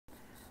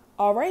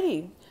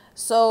Alrighty,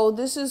 so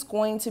this is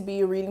going to be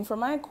a reading for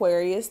my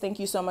Aquarius. Thank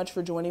you so much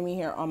for joining me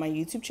here on my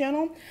YouTube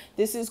channel.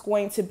 This is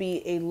going to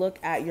be a look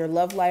at your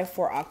love life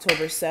for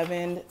October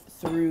 7th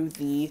through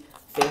the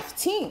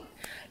 15th.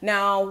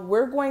 Now,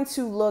 we're going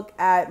to look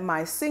at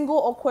my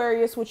single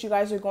Aquarius, which you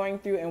guys are going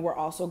through, and we're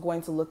also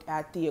going to look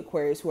at the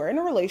Aquarius who are in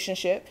a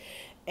relationship.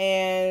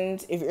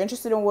 And if you're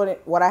interested in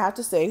what I have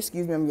to say,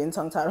 excuse me, I'm getting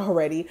tongue-tied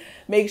already,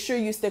 make sure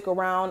you stick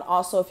around.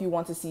 Also, if you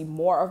want to see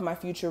more of my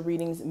future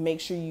readings,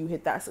 make sure you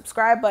hit that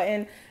subscribe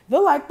button,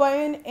 the like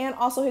button, and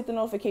also hit the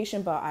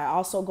notification bell. I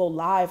also go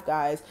live,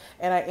 guys,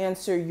 and I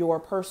answer your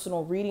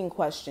personal reading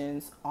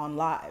questions on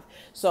live.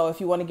 So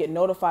if you want to get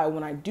notified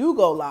when I do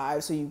go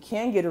live so you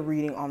can get a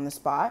reading on the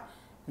spot,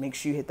 make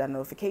sure you hit that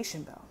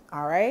notification bell.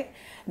 All right.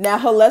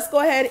 Now let's go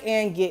ahead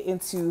and get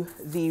into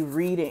the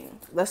reading.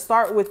 Let's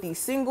start with the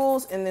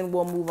singles and then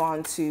we'll move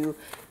on to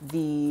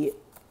the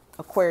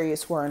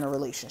Aquarius who are in a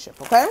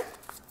relationship. Okay.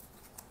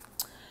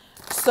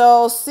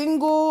 So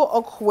single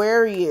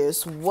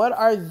Aquarius, what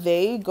are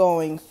they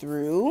going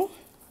through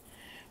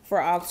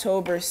for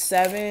October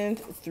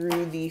 7th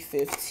through the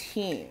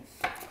 15th?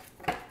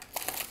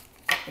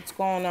 What's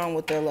going on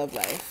with their love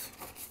life?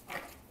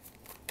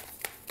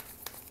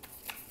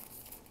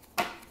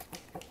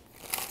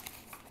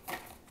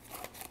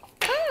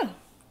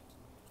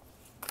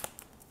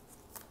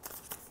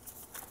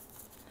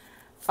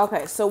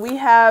 Okay, so we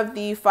have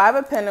the Five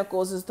of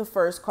Pentacles is the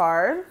first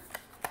card.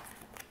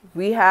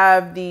 We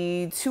have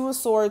the Two of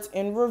Swords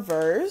in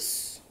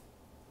reverse.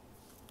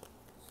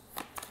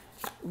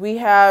 We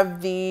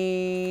have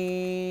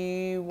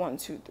the 1,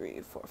 2, 3,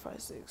 4, 5,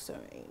 6,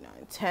 7, 8, 9,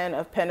 10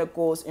 of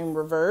Pentacles in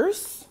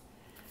reverse.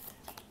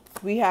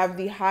 We have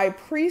the High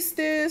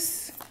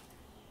Priestess.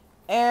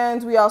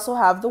 And we also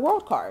have the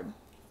World card.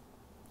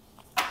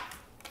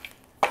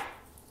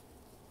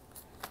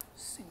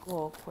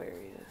 Single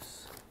Aquarius.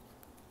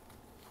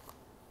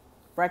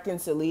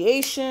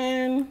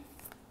 Reconciliation,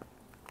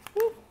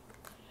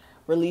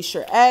 release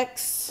your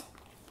ex,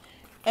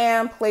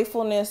 and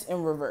playfulness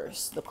in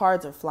reverse. The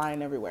cards are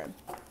flying everywhere.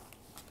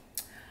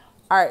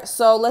 All right,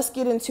 so let's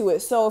get into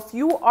it. So if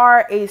you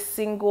are a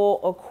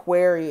single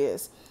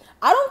Aquarius,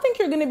 I don't think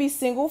you're going to be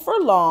single for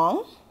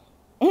long.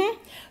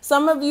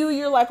 Some of you,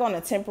 you're like on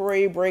a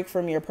temporary break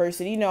from your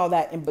person. You know,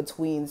 that in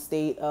between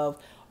state of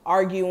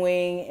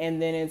arguing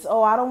and then it's,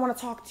 oh, I don't want to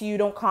talk to you,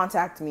 don't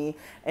contact me,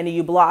 and then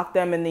you block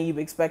them and then you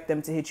expect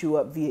them to hit you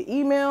up via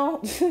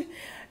email.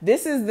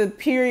 This is the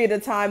period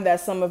of time that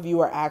some of you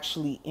are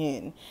actually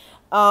in.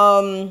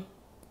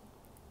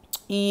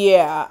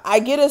 Yeah,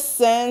 I get a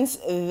sense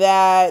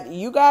that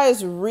you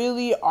guys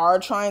really are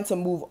trying to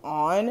move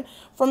on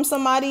from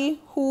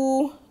somebody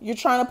who you're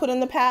trying to put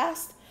in the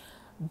past,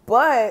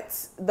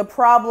 but the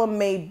problem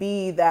may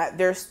be that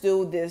there's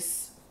still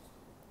this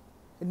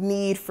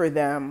need for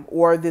them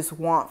or this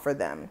want for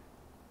them.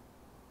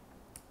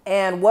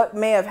 And what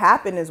may have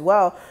happened as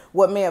well,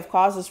 what may have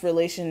caused this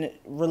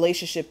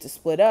relationship to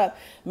split up,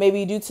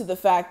 maybe due to the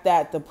fact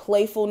that the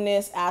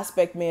playfulness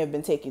aspect may have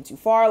been taken too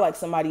far. Like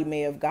somebody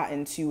may have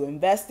gotten too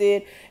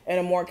invested in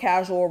a more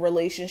casual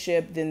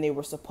relationship than they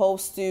were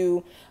supposed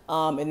to.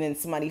 And then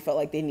somebody felt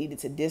like they needed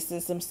to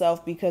distance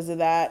themselves because of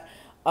that.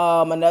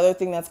 Another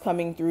thing that's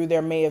coming through,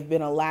 there may have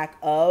been a lack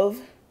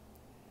of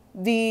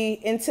the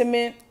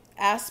intimate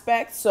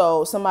aspect.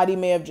 So somebody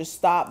may have just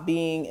stopped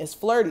being as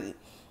flirty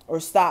or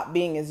stopped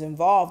being as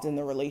involved in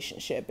the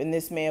relationship. And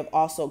this may have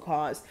also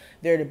caused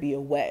there to be a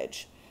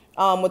wedge.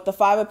 With the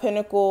Five of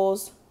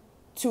Pentacles,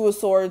 Two of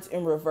Swords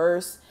in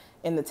reverse,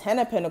 and the Ten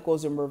of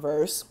Pentacles in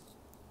reverse,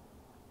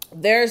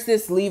 there's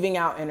this leaving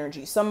out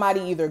energy. Somebody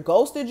either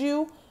ghosted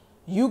you,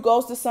 you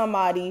ghosted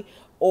somebody,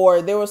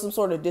 or there was some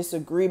sort of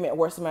disagreement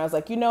where somebody was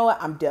like, you know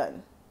what, I'm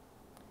done.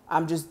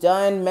 I'm just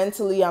done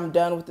mentally. I'm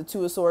done with the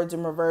Two of Swords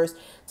in reverse,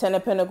 Ten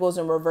of Pentacles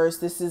in reverse.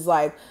 This is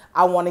like,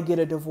 I want to get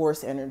a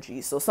divorce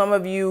energy. So some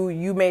of you,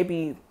 you may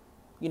be,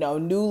 you know,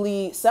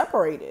 newly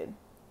separated.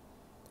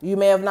 You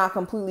may have not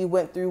completely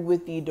went through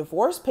with the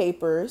divorce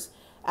papers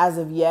as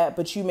of yet,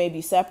 but you may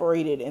be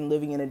separated and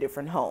living in a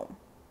different home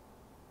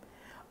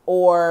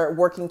or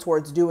working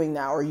towards doing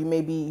that. Or you may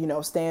be, you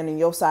know, staying in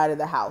your side of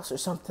the house or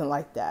something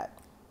like that.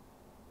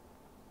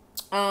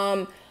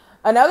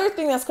 Another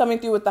thing that's coming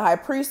through with the High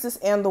Priestess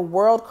and the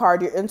World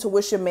card, your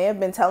intuition may have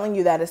been telling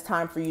you that it's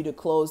time for you to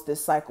close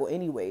this cycle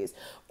anyways.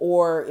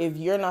 Or if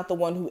you're not the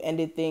one who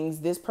ended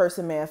things, this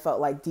person may have felt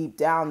like deep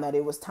down that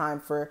it was time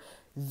for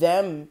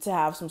them to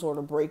have some sort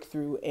of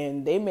breakthrough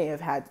and they may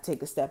have had to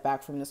take a step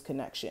back from this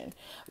connection.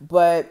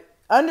 But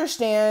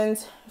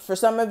understand, for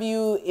some of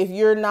you, if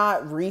you're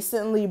not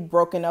recently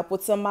broken up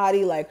with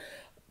somebody like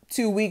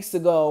 2 weeks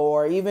ago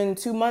or even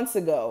 2 months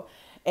ago,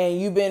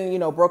 and you've been, you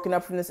know, broken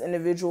up from this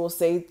individual,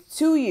 say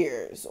 2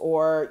 years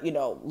or, you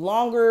know,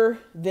 longer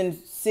than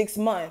 6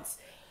 months.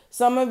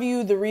 Some of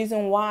you, the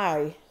reason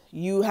why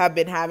you have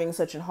been having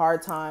such a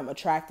hard time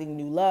attracting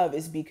new love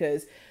is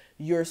because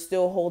you're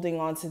still holding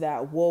on to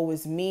that woe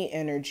is me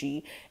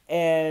energy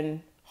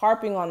and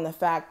harping on the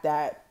fact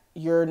that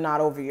you're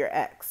not over your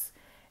ex.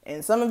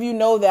 And some of you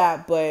know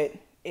that, but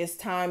it's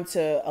time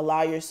to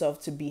allow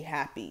yourself to be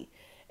happy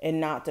and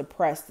not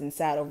depressed and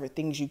sad over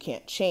things you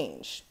can't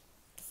change.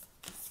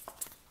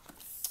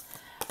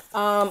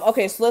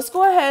 Okay, so let's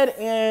go ahead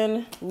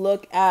and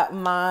look at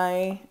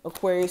my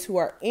Aquarius who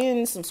are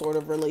in some sort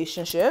of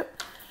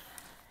relationship.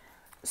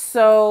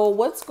 So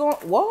what's going,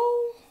 whoa.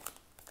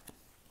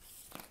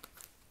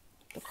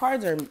 The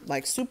cards are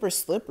like super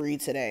slippery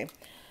today.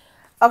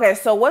 Okay,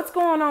 so what's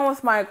going on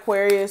with my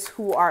Aquarius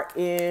who are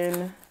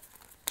in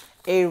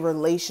a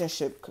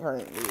relationship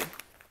currently?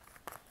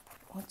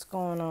 What's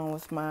going on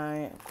with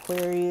my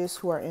Aquarius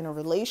who are in a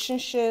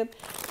relationship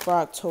for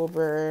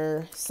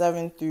October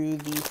 7th through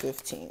the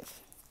 15th?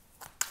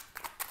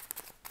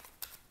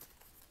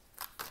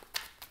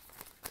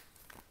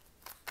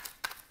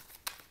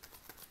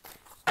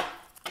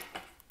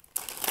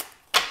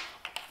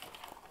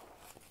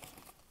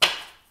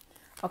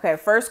 Okay,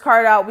 first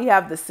card out, we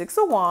have the Six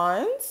of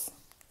Wands.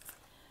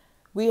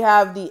 We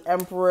have the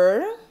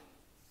Emperor,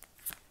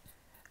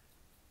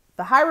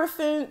 the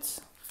Hierophant,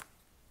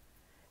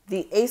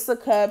 the Ace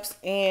of Cups,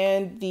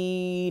 and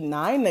the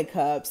Nine of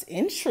Cups.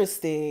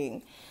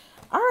 Interesting.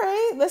 All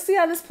right, let's see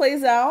how this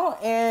plays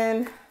out.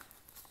 And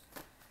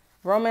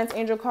romance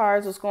angel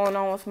cards, what's going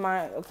on with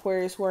my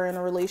Aquarius who are in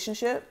a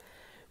relationship?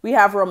 We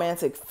have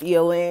romantic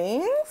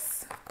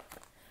feelings,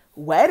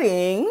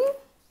 wedding,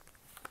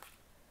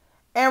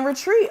 and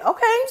retreat.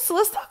 Okay, so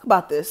let's talk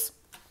about this.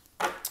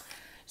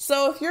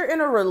 So if you're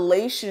in a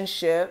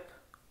relationship,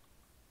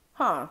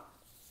 I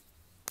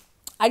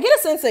get a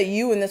sense that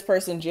you and this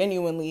person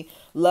genuinely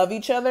love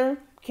each other,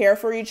 care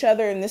for each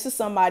other, and this is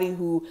somebody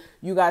who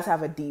you guys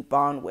have a deep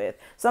bond with.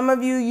 Some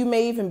of you, you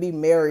may even be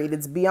married.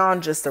 It's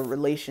beyond just a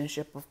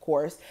relationship, of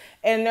course.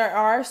 And there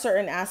are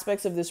certain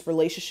aspects of this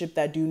relationship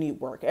that do need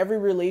work. Every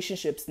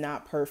relationship's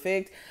not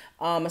perfect,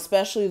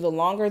 especially the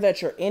longer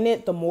that you're in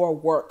it, the more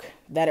work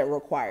that it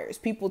requires.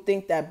 People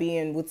think that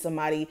being with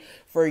somebody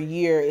for a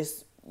year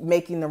is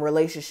making the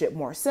relationship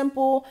more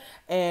simple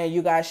and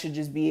you guys should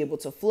just be able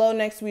to flow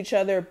next to each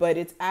other, but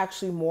it's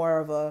actually more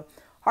of a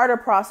harder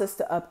process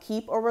to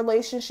upkeep a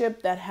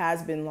relationship that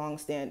has been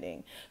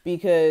long-standing,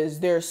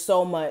 because there's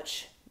so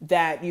much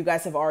that you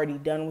guys have already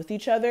done with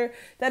each other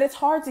that it's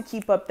hard to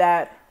keep up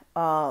that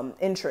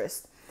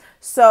interest.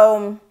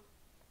 So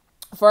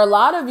for a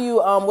lot of you,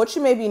 what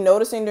you may be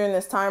noticing during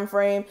this time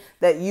frame,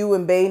 that you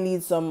and Bae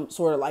need some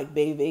sort of like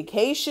Bae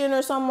vacation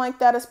or something like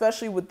that,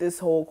 especially with this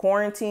whole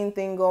quarantine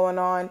thing going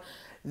on.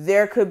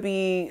 There could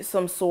be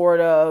some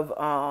sort of,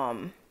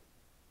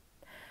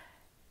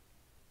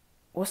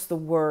 what's the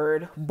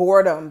word?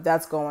 Boredom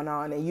that's going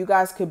on. And you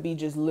guys could be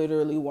just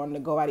literally wanting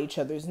to go at each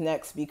other's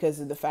necks because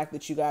of the fact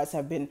that you guys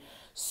have been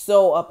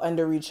so up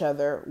under each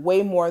other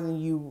way more than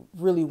you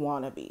really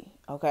want to be.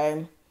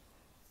 Okay.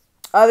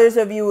 Others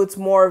of you, it's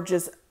more of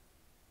just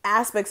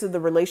aspects of the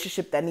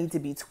relationship that need to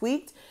be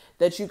tweaked,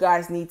 that you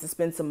guys need to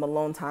spend some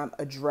alone time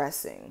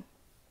addressing.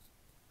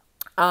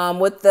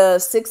 With the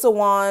Six of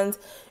Wands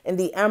and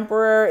the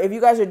Emperor, if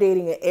you guys are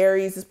dating an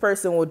Aries, this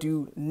person will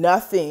do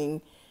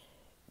nothing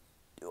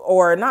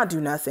or not do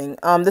nothing.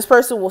 This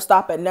person will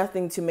stop at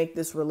nothing to make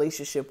this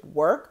relationship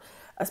work,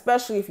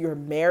 especially if you're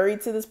married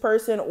to this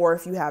person or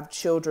if you have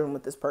children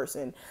with this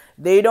person.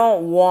 They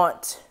don't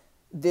want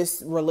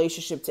this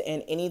relationship to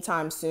end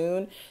anytime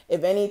soon.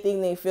 If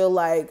anything, they feel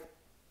like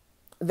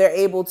they're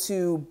able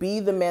to be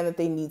the man that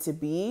they need to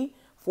be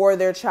for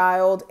their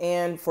child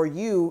and for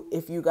you,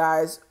 if you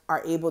guys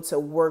are able to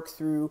work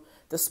through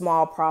the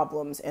small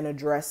problems and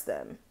address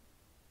them.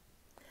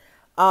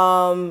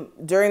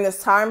 During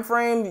this time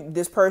frame,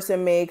 this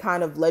person may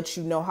kind of let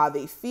you know how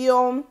they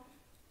feel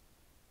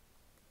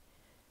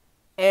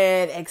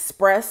and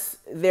express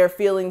their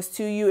feelings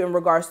to you in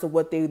regards to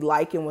what they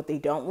like and what they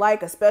don't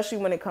like, especially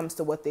when it comes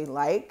to what they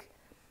like.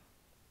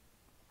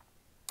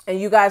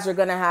 And you guys are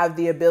going to have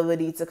the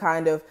ability to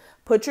kind of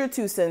put your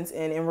 2 cents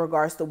in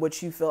regards to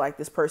what you feel like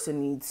this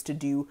person needs to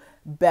do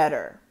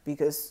better.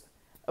 Because,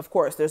 of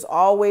course, there's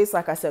always,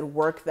 like I said,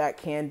 work that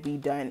can be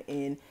done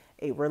in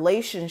a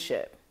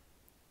relationship.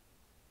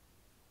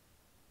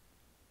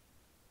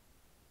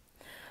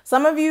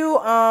 Some of you,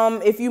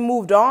 if you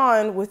moved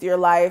on with your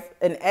life,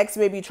 an ex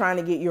may be trying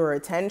to get your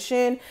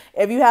attention.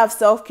 If you have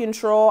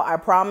self-control, I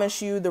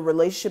promise you the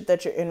relationship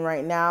that you're in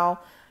right now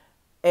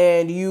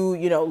and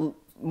you know,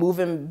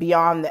 moving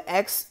beyond the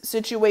ex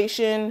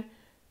situation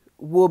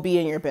will be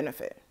in your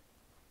benefit.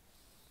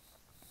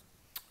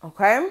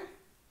 Okay.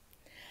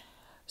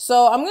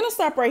 So I'm going to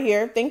stop right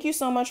here. Thank you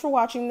so much for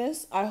watching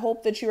this. I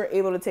hope that you were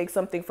able to take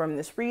something from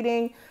this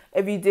reading.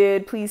 If you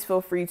did, please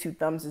feel free to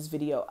thumbs this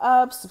video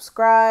up,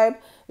 subscribe.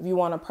 If you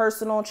want a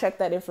personal, check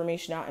that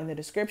information out in the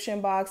description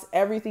box.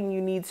 Everything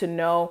you need to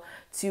know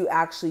to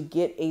actually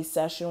get a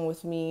session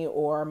with me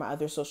or my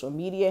other social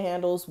media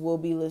handles will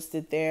be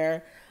listed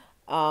there.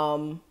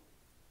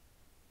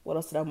 What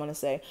else did I want to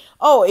say?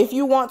 Oh, if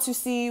you want to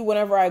see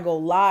whenever I go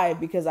live,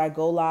 because I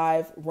go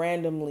live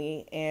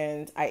randomly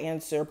and I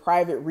answer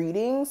private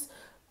reading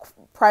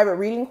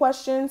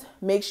questions,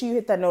 make sure you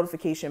hit that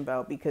notification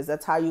bell because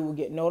that's how you will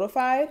get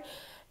notified.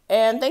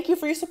 And thank you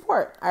for your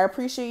support. I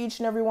appreciate each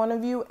and every one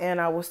of you,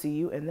 and I will see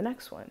you in the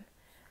next one.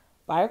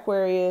 Bye,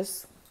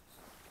 Aquarius.